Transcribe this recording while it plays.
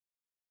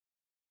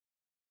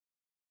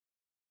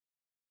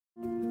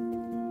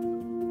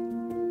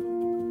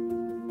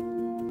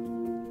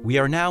We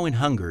are now in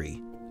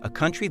Hungary, a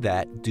country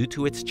that, due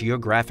to its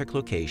geographic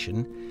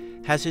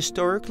location, has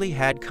historically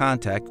had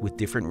contact with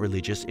different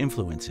religious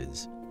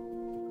influences.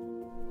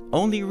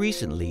 Only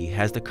recently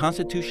has the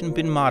constitution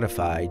been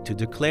modified to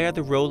declare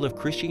the role of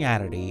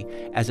Christianity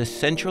as a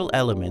central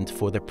element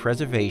for the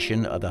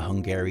preservation of the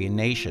Hungarian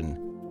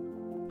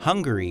nation.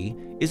 Hungary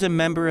is a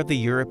member of the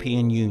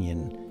European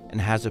Union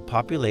and has a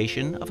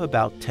population of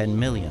about 10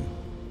 million.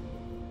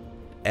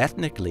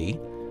 Ethnically,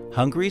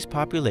 Hungary's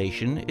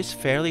population is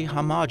fairly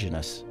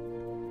homogeneous.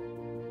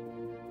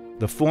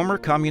 The former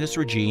communist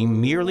regime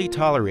merely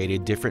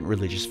tolerated different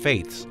religious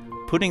faiths,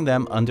 putting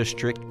them under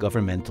strict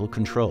governmental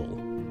control.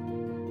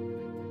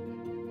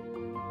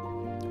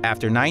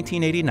 After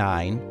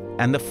 1989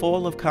 and the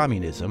fall of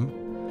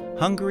communism,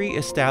 Hungary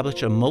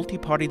established a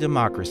multi-party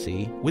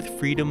democracy with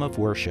freedom of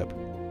worship.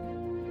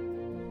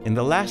 In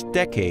the last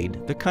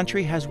decade, the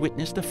country has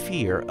witnessed a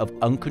fear of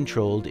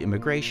uncontrolled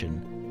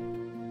immigration.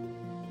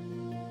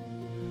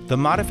 The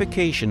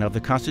modification of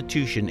the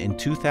Constitution in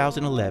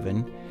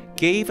 2011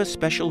 gave a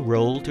special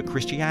role to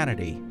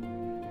Christianity,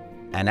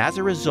 and as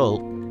a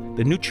result,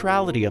 the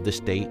neutrality of the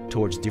state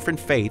towards different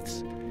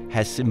faiths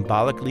has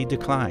symbolically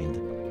declined.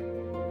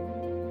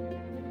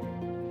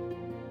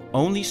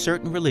 Only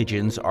certain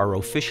religions are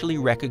officially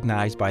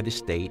recognized by the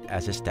state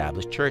as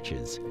established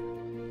churches,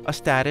 a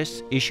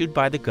status issued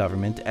by the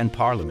government and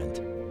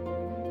parliament.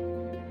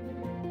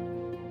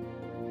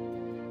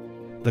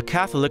 The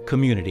Catholic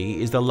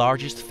community is the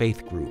largest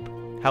faith group.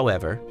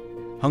 However,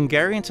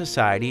 Hungarian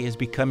society is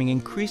becoming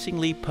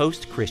increasingly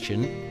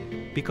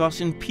post-Christian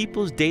because in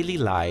people's daily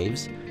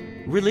lives,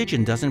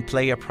 religion doesn't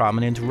play a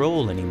prominent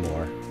role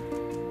anymore.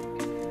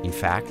 In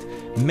fact,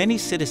 many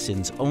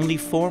citizens only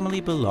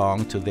formally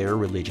belong to their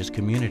religious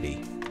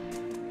community.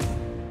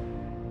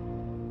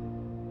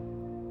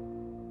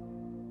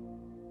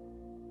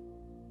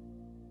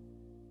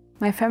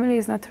 My family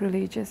is not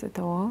religious at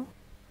all.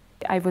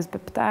 I was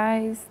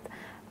baptized,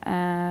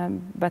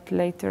 but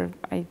later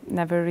I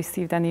never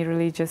received any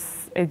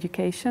religious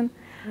education.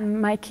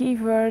 My key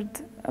word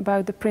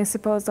about the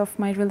principles of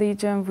my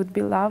religion would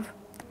be love,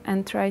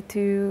 and try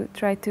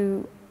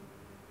to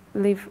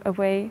live a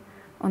way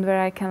on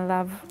where I can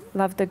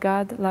love the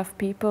God, love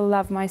people,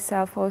 love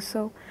myself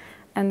also.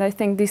 And I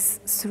think this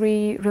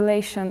three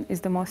relation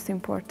is the most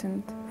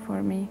important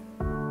for me.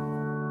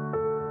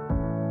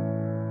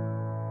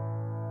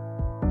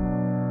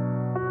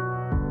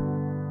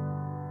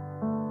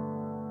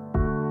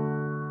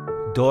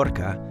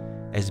 Dorka,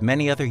 as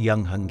many other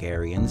young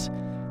Hungarians,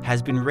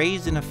 has been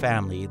raised in a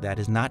family that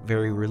is not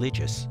very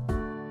religious.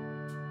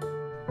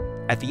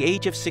 At the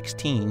age of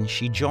 16,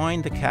 she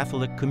joined the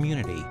Catholic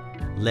community,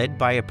 led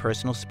by a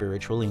personal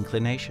spiritual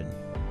inclination.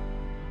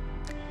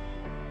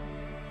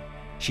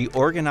 She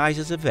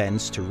organizes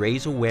events to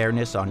raise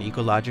awareness on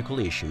ecological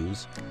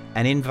issues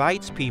and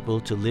invites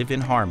people to live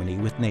in harmony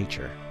with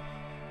nature.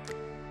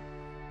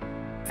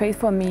 Faith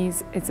for me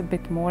is a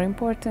bit more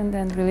important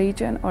than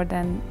religion or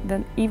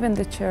than even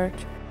the church.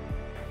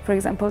 For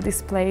example,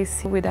 this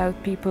place,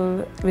 without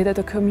people, without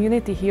a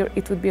community here,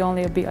 it would be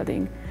only a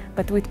building.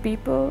 But with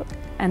people,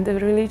 and the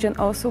religion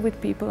also with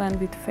people and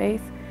with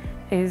faith,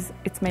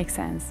 it makes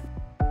sense.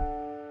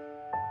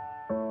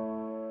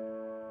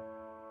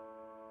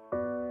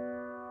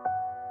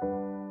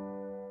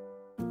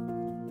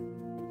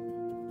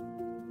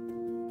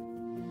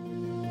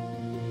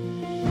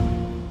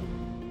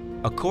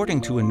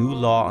 According to a new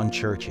law on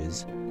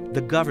churches,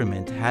 the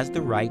government has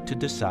the right to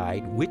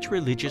decide which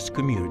religious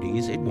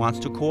communities it wants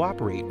to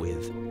cooperate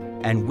with,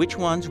 and which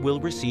ones will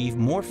receive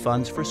more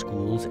funds for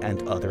schools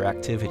and other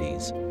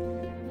activities.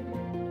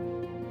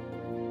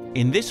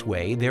 In this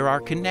way, there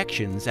are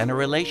connections and a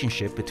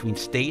relationship between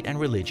state and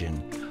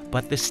religion,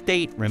 but the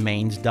state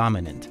remains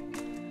dominant.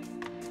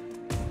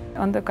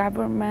 On the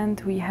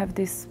government, we have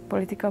this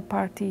political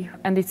party,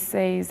 and it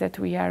says that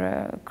we are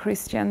a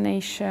Christian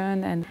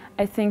nation, and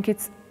I think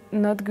it's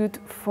not good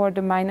for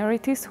the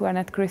minorities who are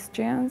not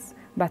Christians,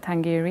 but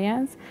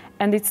Hungarians,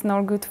 and it's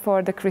not good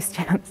for the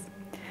Christians.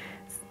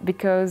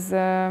 Because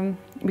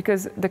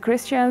the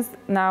Christians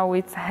now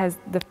it has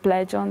the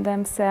pledge on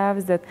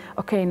themselves that,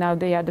 okay, now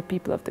they are the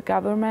people of the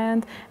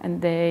government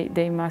and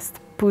they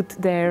must put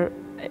their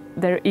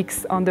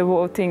X on the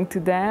voting to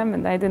them,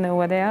 and I don't know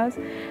what else.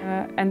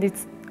 And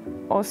it's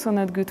also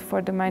not good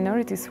for the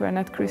minorities who are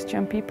not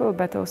Christian people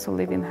but also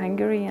live in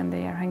Hungary and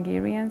they are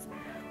Hungarians,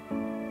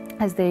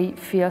 as they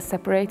feel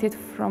separated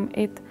from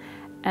it,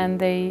 and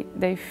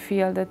they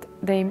feel that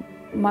they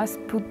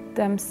must put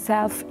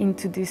themselves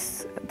into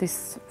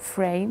this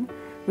frame,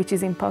 which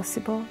is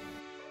impossible.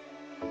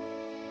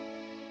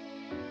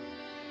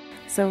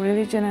 So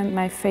religion and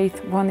my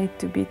faith wanted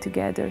to be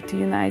together, to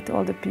unite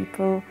all the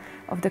people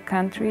of the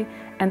country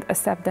and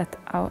accept that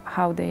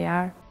how they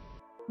are.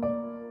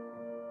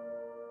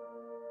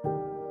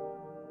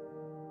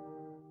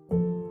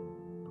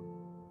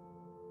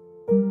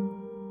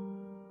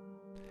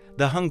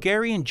 The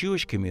Hungarian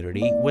Jewish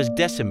community was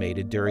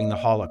decimated during the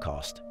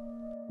Holocaust.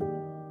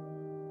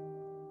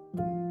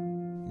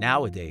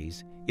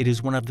 Nowadays, it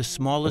is one of the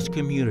smallest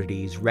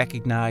communities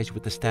recognized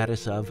with the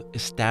status of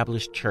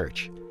established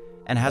church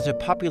and has a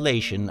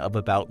population of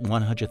about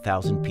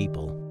 100,000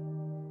 people.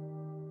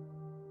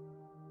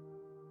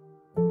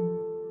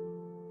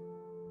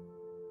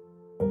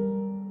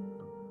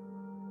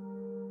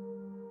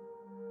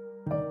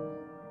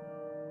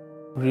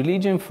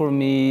 Religion for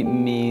me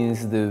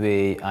means the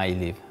way I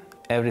live.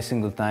 Every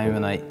single time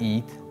when I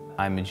eat,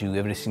 I'm a Jew.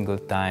 Every single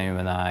time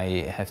when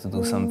I have to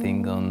do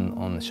something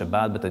on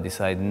Shabbat, but I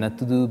decide not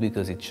to do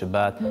because it's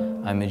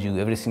Shabbat, I'm a Jew.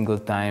 Every single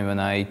time when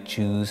I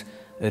choose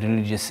a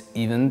religious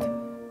event,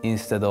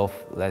 instead of,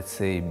 let's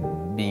say,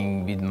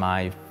 being with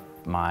my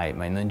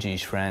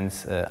non-Jewish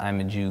friends, I'm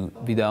a Jew.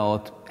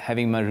 Without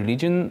having my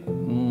religion,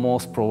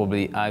 most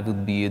probably I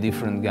would be a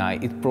different guy.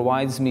 It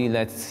provides me,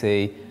 let's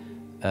say,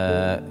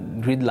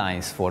 grid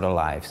lines for our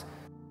lives.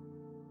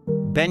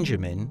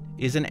 Benjamin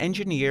is an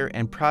engineer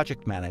and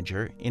project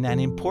manager in an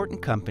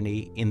important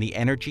company in the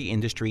energy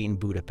industry in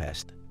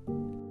Budapest.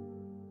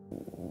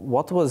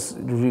 What was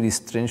really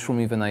strange for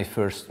me when I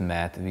first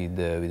met with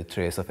the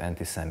trace of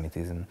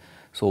anti-Semitism.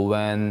 So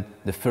when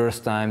the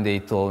first time they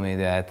told me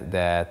that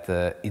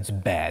it's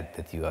bad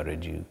that you are a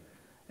Jew,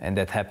 and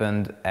that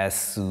happened as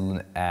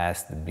soon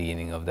as the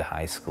beginning of the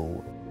high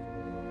school.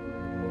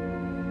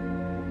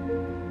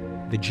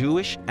 The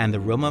Jewish and the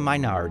Roma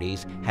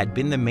minorities had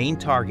been the main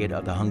target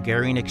of the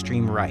Hungarian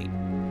extreme right.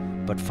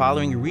 But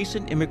following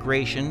recent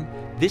immigration,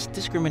 this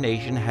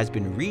discrimination has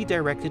been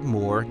redirected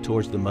more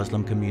towards the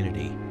Muslim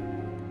community.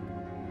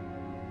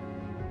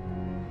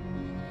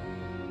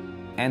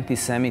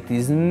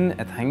 Anti-Semitism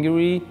at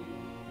Hungary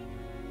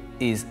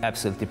is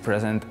absolutely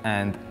present,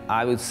 and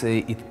I would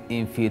say it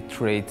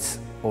infiltrates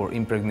or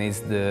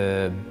impregnates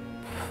the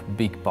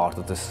big part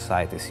of the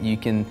societies. You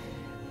can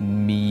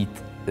meet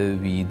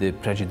with the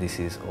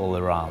prejudices all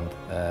around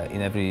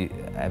in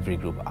every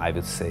group, I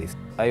would say.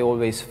 I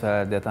always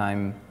felt that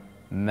I'm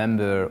a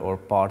member or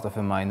part of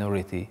a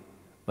minority,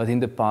 but in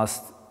the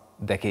past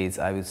decades,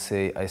 I would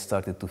say, I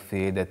started to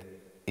feel that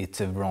it's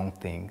a wrong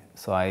thing.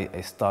 So I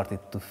started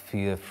to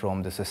feel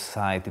from the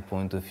society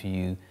point of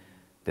view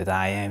that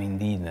I am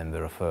indeed a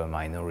member of a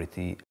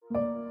minority.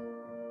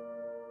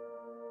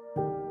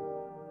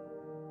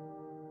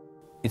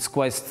 It's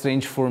quite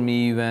strange for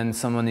me when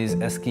someone is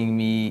asking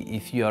me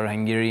if you are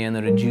Hungarian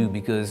or a Jew,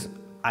 because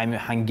I'm a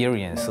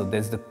Hungarian, so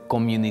that's the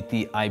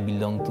community I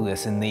belong to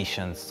as a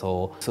nation.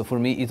 So for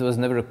me, it was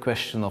never a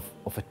question of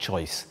a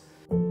choice.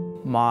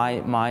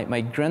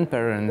 My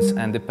grandparents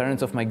and the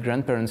parents of my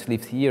grandparents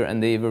lived here,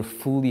 and they were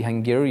fully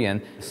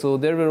Hungarian. So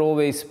there were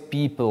always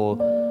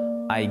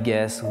people, I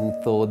guess, who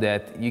thought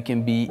that you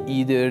can be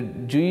either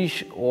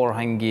Jewish or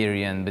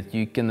Hungarian, but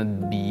you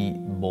cannot be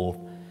both.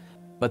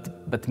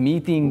 But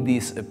meeting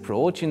this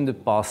approach in the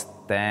past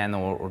 10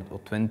 or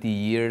 20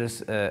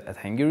 years at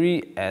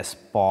Hungary as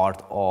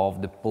part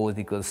of the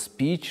political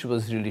speech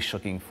was really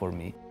shocking for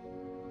me.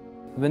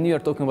 When you are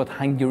talking about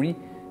Hungary,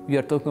 we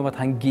are talking about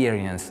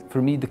Hungarians.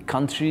 For me, the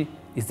country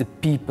is the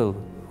people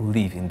who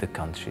live in the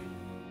country.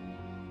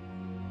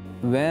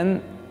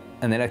 When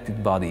an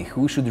elected body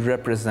who should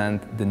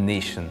represent the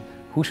nation,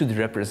 who should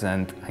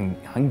represent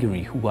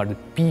Hungary, who are the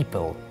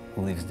people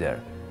who live there,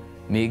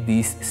 make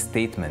these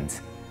statements,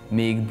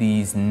 make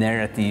these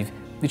narratives,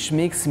 which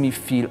makes me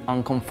feel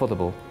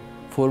uncomfortable.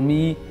 For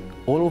me,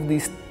 all of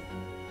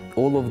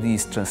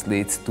these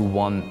translates to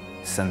one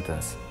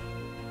sentence: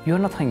 you are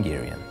not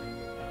Hungarian.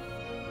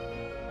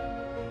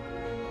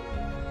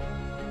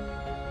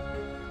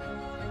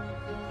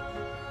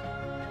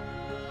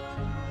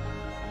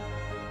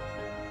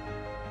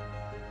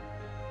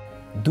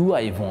 Do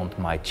I want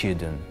my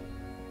children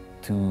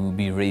to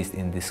be raised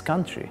in this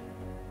country?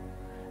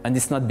 And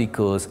it's not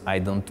because I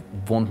don't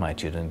want my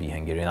children to be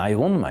Hungarian. I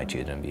want my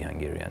children to be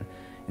Hungarian.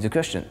 It's a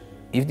question,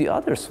 if the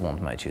others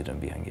want my children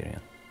to be Hungarian,